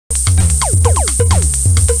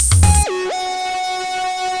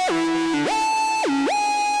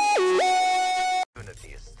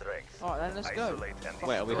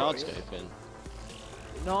Wait, are we hard scoping?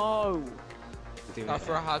 No.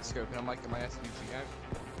 For a hard scope, and I'm like, my SVG out.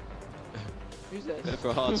 Who's this? For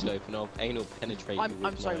a hard scope, and I'll anal penetrate you with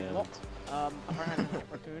I'm sorry, my, what? Apparently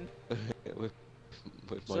raccoon. with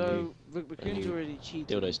my So raccoon's already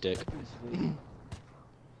cheated. dildo stick.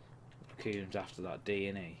 Raccoon's after that D,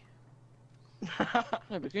 isn't he?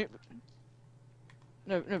 No, raccoon.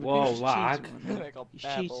 No, Whoa, raccoon's lag. cheating, man. They got He's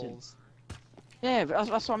bare cheating. balls. Yeah, but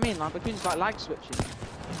that's what I mean. Like raccoon's like lag switching.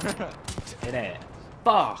 Innit?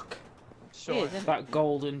 Fuck! Sure. Yeah, That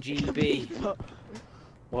golden GB.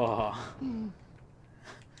 Whoa.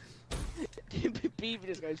 Beaver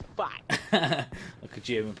just goes back. Like a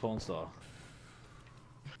German porn star.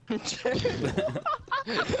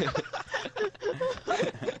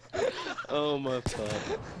 Oh my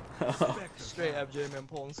god. Straight up German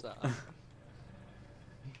porn star.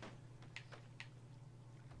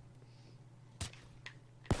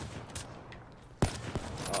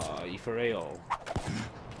 Oh, you for real?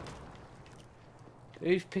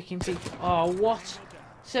 Who's picking people? Oh, what?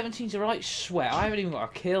 17's a right sweat. I haven't even got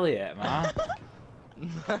a kill yet, man.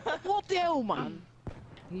 What the hell, man?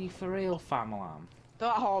 Are you for real, Famalam?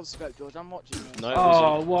 That hard scope, George. I'm watching you. No, it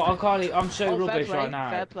Oh, wasn't. what? I can't. I'm so Oh, fair rubbish play, right now.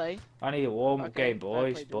 Fair play. I need a warm-up Okay, game, fair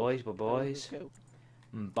boys, play, boys, George. boys, Let's go.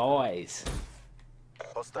 boys.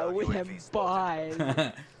 Oh, we have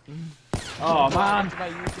bye. Oh man. To my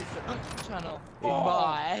YouTube channel. Oh.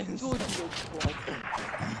 Bye. George, you little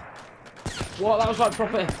What? That was like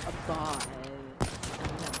proper. a bye.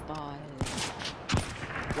 Bye.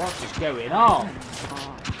 What is going on? Bye.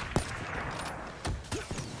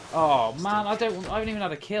 Oh man, I haven't even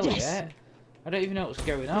had a kill Yes. yet. I don't even know what's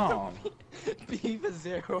going on. Beaver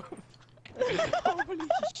 0. Holy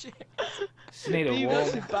shit. Just need a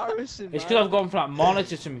That's warm. embarrassing, It's man. because I've gone from that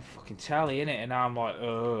monitor to my fucking telly, innit? And now I'm like,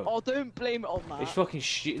 ugh. Oh, don't blame it on that. It's fucking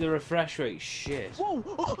shit. The refresh rate's shit. Whoa!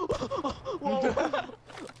 Whoa!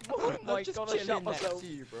 Oh my I just god, shot chilling next myself. to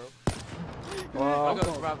you, bro. Whoa.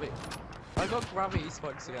 I got gravity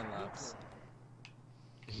spikes again, lads.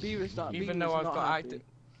 Beaver's not. Even though I've got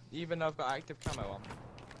active camo on.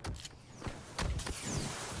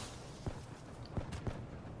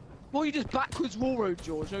 Well, you just backwards wall road,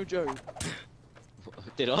 George. No joke.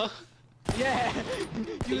 Did I? Yeah.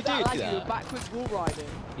 You were that do laggy, you were that? backwards wall riding.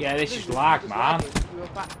 Yeah, this No, is you were lag, just man. lagging. You were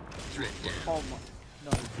back. Oh my.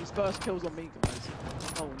 No, his first kill's on me, guys.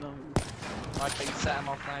 Oh no. I think set him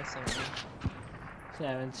off nice on me.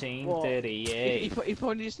 1738. He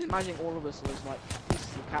probably just imagining all of us as like, this is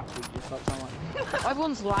the captain, just like, I'm like,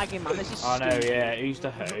 everyone's lagging, man. This is I know, stupid. yeah. Who's the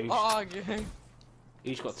host? Oh, okay.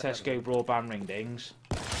 Who's got Tesco broadband ring dings?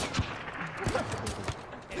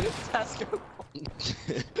 Tesco.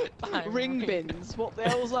 Ring bins. What the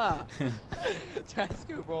hell's that?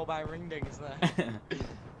 Tesco roll by ring dings there.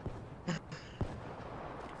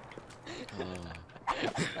 Oh. I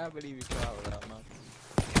can't believe you got out with that, man.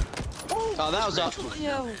 Oh, that was a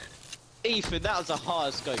Yo. Ethan. That was a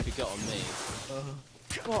hard scope you got on me.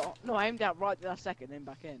 What? No, I aimed out right last second, then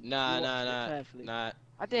back in. Nah, You nah, watched it nah, carefully. nah.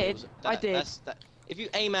 I did. I did. If you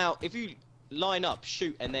aim out, if you line up,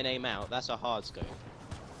 shoot, and then aim out, that's a hard scope.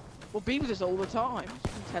 Well, Beaver does it all the time.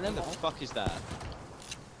 Tell him What the off. fuck is that?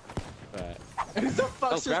 Right. Who the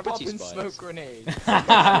fuck's just gravity popping spikes. smoke grenades?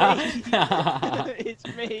 It's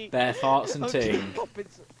me. Bare farts and I'm just ting. popping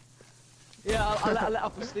Yeah, I let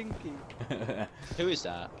up a stinky. Who is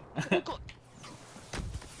that?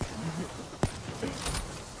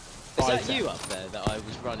 Is that you up there that I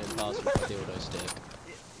was running past with the dildo stick?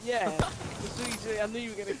 Yeah. I knew you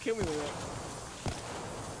were gonna kill me with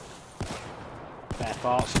it. Bare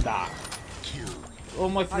farts and that. All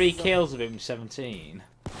my 3 kills have been 17.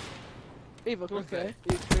 Beaver, okay.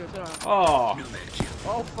 Oh,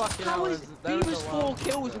 Oh fucking hell. How is there's Beaver's a 4 wild-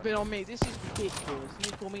 kills have been on me? This is ridiculous.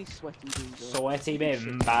 You call me sweaty Beaver. sweaty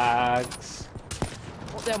bin bags.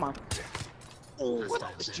 What the hell, man? Oh,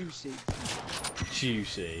 that's juicy.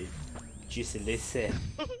 Juicy. Juicy.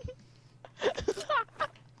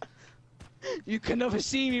 You can never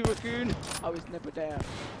see me, raccoon. I was never there.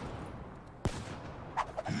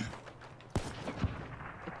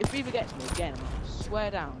 If Beaver gets me again, I'm gonna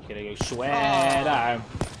swear down. Gonna go swear down.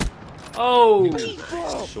 Oh,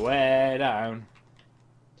 Beaver! swear down.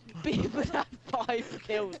 Beaver had 5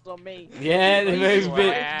 kills on me. Yeah, the most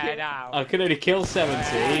bit. Swear down. I could only kill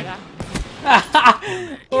 17.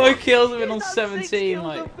 Yeah. All my kills have been on That's 6 17. kills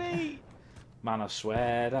Like, on me. man, I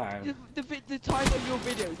swear down. The title of your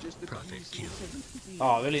video is just the Oh,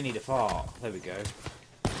 I really need a fart. There we go.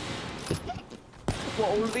 What,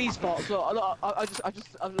 all of these parts? Look, I just let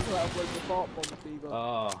upload the fart bomb, Beaver.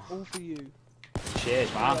 Oh, All for you. cheers,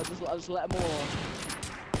 I man. just let them all on.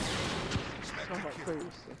 smells like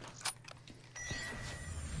previously.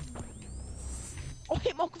 Oh,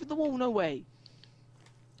 hit Mark with the wall, no way.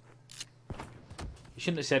 You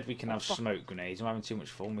shouldn't have said we can have smoke grenades. I'm having too much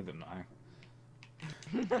fun with them now.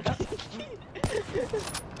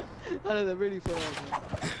 I know, they're really fun.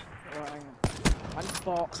 Alright, hang on. I need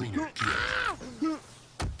spot. Cleaner.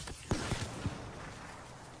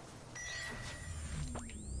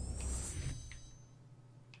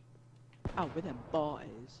 Oh, with them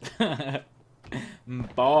boys.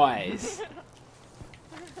 Boys.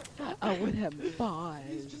 Oh, with them It's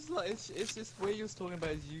boys. just like it's just where he was talking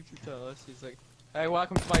about his YouTube channel. He's like, "Hey,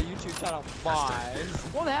 welcome to my YouTube channel, boys."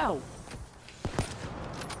 What the hell?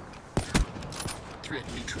 Threat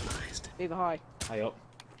neutralized. Beaver, hi. Hey up.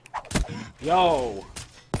 Yo.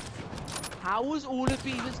 How was all of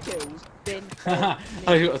Beaver's kills been? I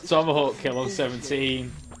got a Tomahawk kill on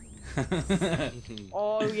 17.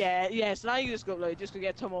 Oh yeah, so now you just got upload just to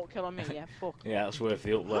get Tomohawk kill on me, yeah, fuck. Yeah, that's worth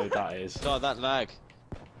the upload, that is. God, that lag.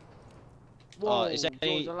 Whoa, is there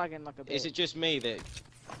any- George, you're lagging like a bit. Is it just me that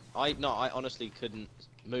I honestly couldn't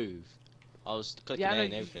move. I was clicking Yeah, I A know,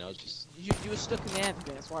 and everything. I was just You were stuck in the air for a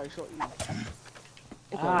bit, that's why I shot you.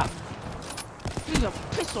 Ah. Beaver,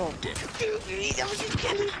 piss off! That was just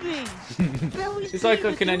killing me! That was It's like I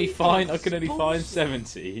Beaver can only doing find this find bullshit.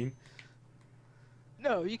 17.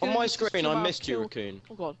 No, you can on my only just screen. I somehow missed you, kill- Raccoon,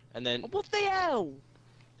 Oh god. and then What the hell?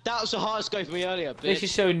 that was the hardest go for me earlier. This Bitch.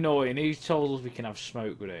 is so annoying. Who told us we can have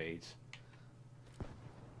smoke grenades?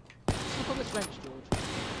 Look on this bench,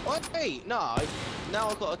 George. Wait, no. Now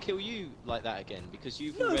I've got to kill you like that again because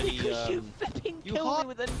you've No, already because you flipping you killed hard-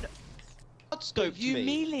 me with a... scoped You me.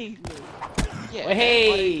 melee me. Yeah,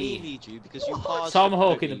 Hey! I didn't need you because you hard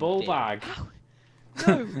Tomahawk in the scoped ball me, bag.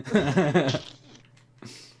 No!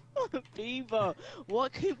 Beaver, why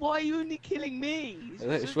are you only killing me? This is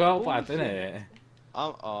It's such well bad, bullshit. isn't it?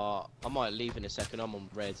 I might leave in a second. I'm on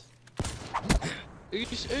red.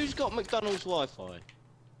 Who's got McDonald's Wi-Fi?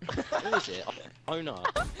 Who is it? Own up.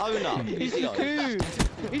 Own up. Who's It's the owner? Raccoon!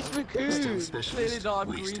 It's Still Raccoon! Clearly specialist. not. I'm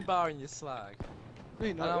green Wasted. bar in your slag.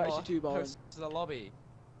 Wait, no, And I'm actually two bars. to the lobby.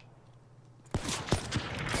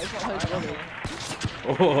 It's not his brother.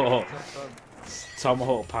 Oh, Have fun.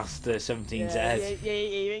 Tomahawk past 17's Yeah, head.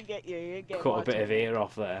 you didn't get you didn't get Cut a my bit of Tomahawk. ear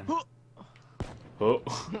off then. Huh. Oh,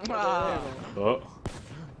 Ah. oh,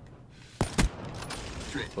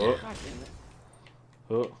 Threat oh, air. Back in it.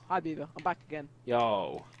 oh. Hi Beaver, I'm back again.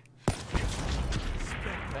 Yo.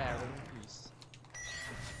 Bear in peace.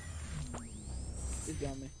 He's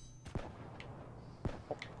behind me.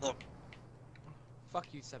 Fuck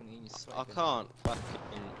you, 17. You sweat. I can't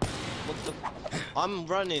fucking. What the? I'm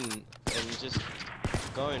running and just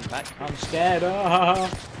going back. I'm scared. Ah.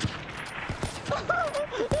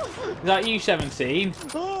 Is that you, 17?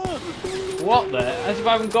 What the? As if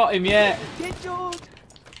I haven't got him yet. Get George!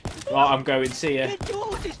 Right, I'm going. See ya. Get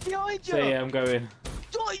George! It's behind you! See ya, I'm going.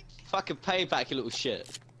 George! Fucking payback, you little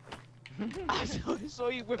shit. I saw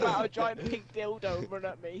you whip out a giant pink dildo and run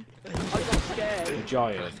at me. I got scared.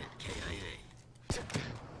 Giant. KIA.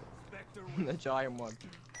 The giant one.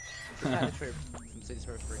 It's a penetrate from Cities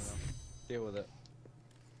Row 3 now. Deal with it.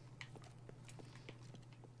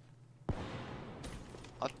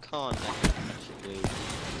 I can't actually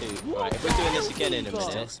do. Right, if we're doing this again in a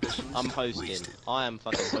minute, I'm hosting. I am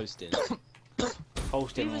fucking hosting.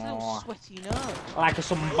 Hosting. He was a little sweaty nerd. Like a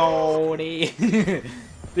somebody.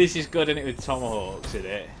 This is good, isn't it, with Tomahawks in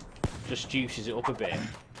it? Just juices it up a bit.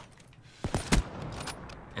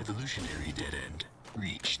 Evolutionary dead end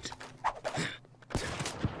reached.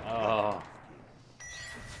 Oh.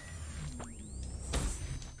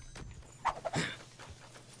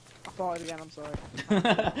 I farted again, I'm sorry.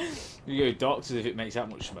 You go to doctors if it makes that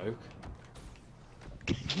much smoke.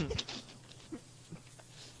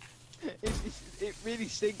 It really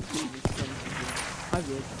stinks me. I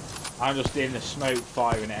would. I'm just in the smoke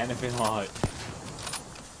firing at anything like.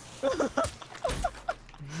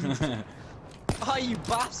 Oh, you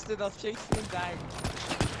bastard! I was chasing him down.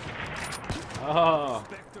 Oh.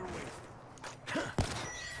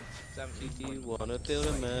 17 Do you wanna build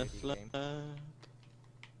a meth lab?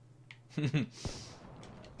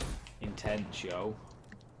 Intense, yo.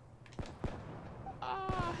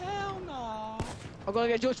 Ah, hell no. I'm gonna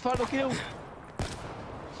get George final kill.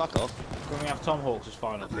 Fuck off. Can we have Tomahawks as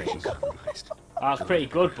final Operation kills? compromised. That's pretty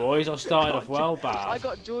good, boys. I started off well I bad.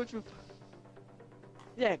 got George with.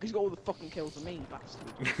 Yeah, because you got all the fucking kills for me, you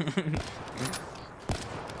bastard.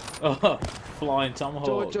 Oh, flying Tomahawks.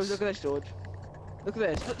 George, look at this, George. Look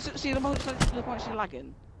at this. Look, see, look how actually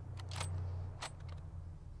lagging.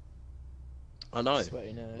 I know.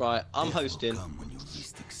 Sweaty nerd. Right, I'm hosting. Come when you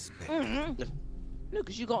least expect. No,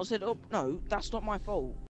 because you got set up. No, that's not my fault.